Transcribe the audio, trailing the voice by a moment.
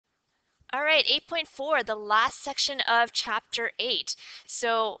All right, 8.4, the last section of chapter 8.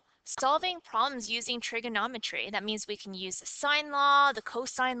 So solving problems using trigonometry. That means we can use the sine law, the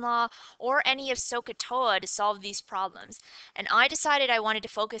cosine law, or any of SOHCAHTOA to solve these problems. And I decided I wanted to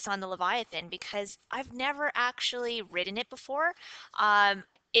focus on the Leviathan because I've never actually ridden it before.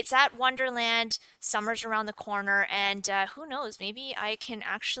 It's at Wonderland, summer's around the corner, and who knows, maybe I can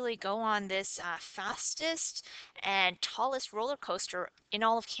actually go on this fastest and tallest roller coaster in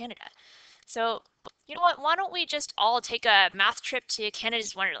all of Canada. So, you know what? Why don't we just all take a math trip to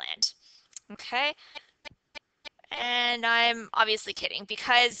Canada's Wonderland? Okay? And I'm obviously kidding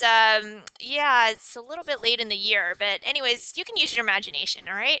because, yeah, it's a little bit late in the year. But, anyways, you can use your imagination,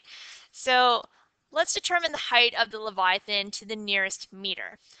 all right? So, let's determine the height of the Leviathan to the nearest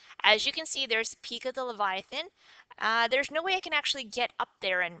meter. As you can see, there's the peak of the Leviathan. There's no way I can actually get up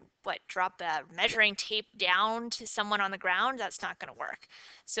there and, drop a measuring tape down to someone on the ground. That's not going to work.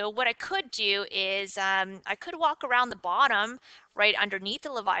 So, what I could do is I could walk around the bottom right underneath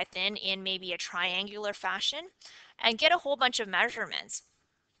the Leviathan in maybe a triangular fashion and get a whole bunch of measurements.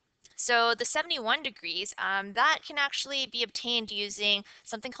 So the 71 degrees, that can actually be obtained using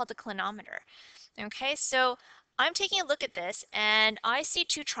something called the clinometer. Okay, so I'm taking a look at this and I see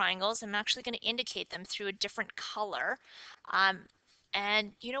two triangles. I'm actually going to indicate them through a different color.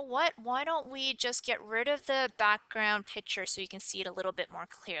 And you know what? Why don't we just get rid of the background picture so you can see it a little bit more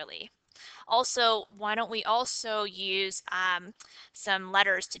clearly? Also, why don't we also use some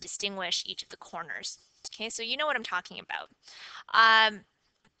letters to distinguish each of the corners? Okay, so you know what I'm talking about. Um,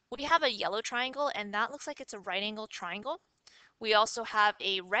 we have a yellow triangle, and that looks like it's a right angle triangle. We also have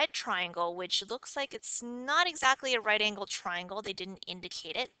a red triangle, which looks like it's not exactly a right angle triangle. They didn't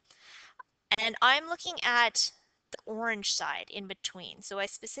indicate it. And I'm looking at the orange side in between. So I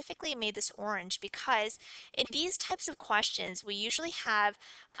specifically made this orange because in these types of questions, we usually have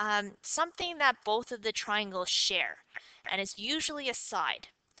something that both of the triangles share, and it's usually a side.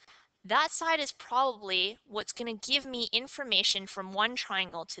 That side is probably what's going to give me information from one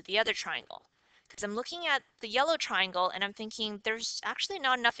triangle to the other triangle. Because I'm looking at the yellow triangle and I'm thinking there's actually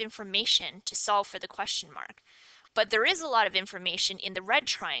not enough information to solve for the question mark. But there is a lot of information in the red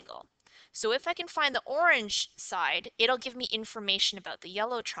triangle. So if I can find the orange side, it'll give me information about the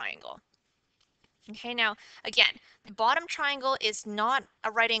yellow triangle. Okay, now again, the bottom triangle is not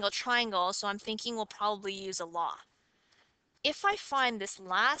a right angle triangle, so I'm thinking we'll probably use a law. If I find this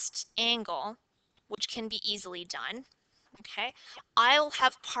last angle, which can be easily done, okay, I'll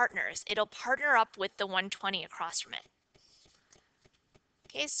have partners. It'll partner up with the 120 across from it.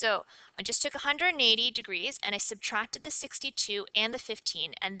 Okay, so I just took 180 degrees and I subtracted the 62 and the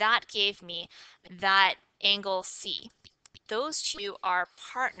 15, and that gave me that angle C. Those two are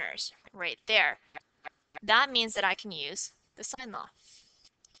partners right there. That means that I can use the sine law.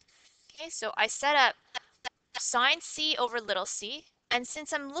 Okay, so I set up sine C over little c, and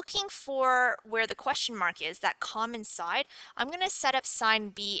since I'm looking for where the question mark is, that common side, I'm going to set up sine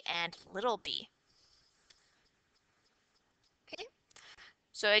B and little b. Okay,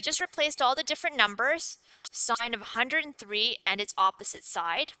 so I just replaced all the different numbers. Sine of 103 and its opposite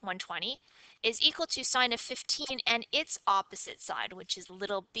side, 120, is equal to sine of 15 and its opposite side, which is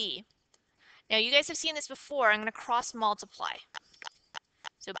little b. Now you guys have seen this before. I'm going to cross multiply.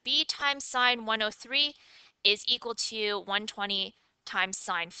 So b times sine 103 is equal to 120 times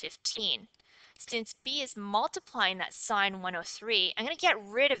sine 15. Since b is multiplying that sine 103, I'm going to get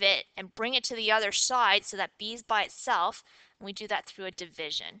rid of it and bring it to the other side so that b is by itself. And we do that through a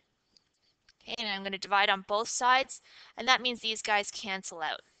division. Okay, and I'm going to divide on both sides, and that means these guys cancel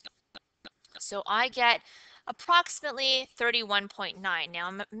out. So I get approximately 31.9. Now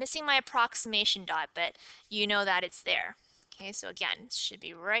I'm missing my approximation dot, but you know that it's there. Okay, so again, it should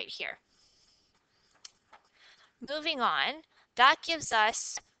be right here. Moving on, that gives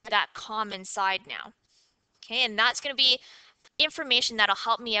us that common side now. Okay, and that's going to be information that'll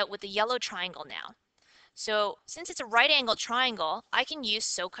help me out with the yellow triangle now. So since it's a right angle triangle, I can use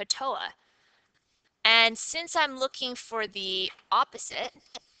SOHCAHTOA. And since I'm looking for the opposite,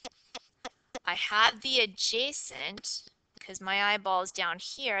 I have the adjacent, because my eyeball is down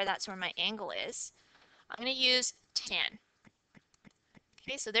here, that's where my angle is. I'm going to use tan.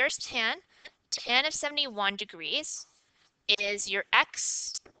 Okay, so there's tan. Tan of 71 degrees is your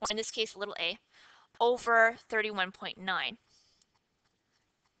x, or in this case, little a, over 31.9.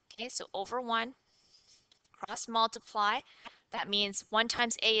 Okay, so over 1, cross multiply. That means 1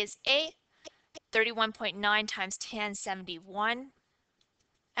 times a is a, 31.9 times tan 71.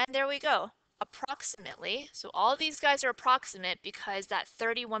 And there we go, approximately. So all of these guys are approximate because that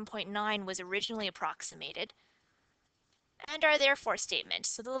 31.9 was originally approximated. and our therefore statement.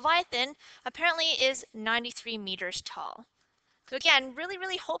 So the Leviathan apparently is 93 meters tall. So again, really,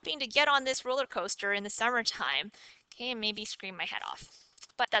 really hoping to get on this roller coaster in the summertime. Okay, and maybe scream my head off.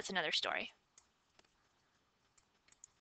 But that's another story.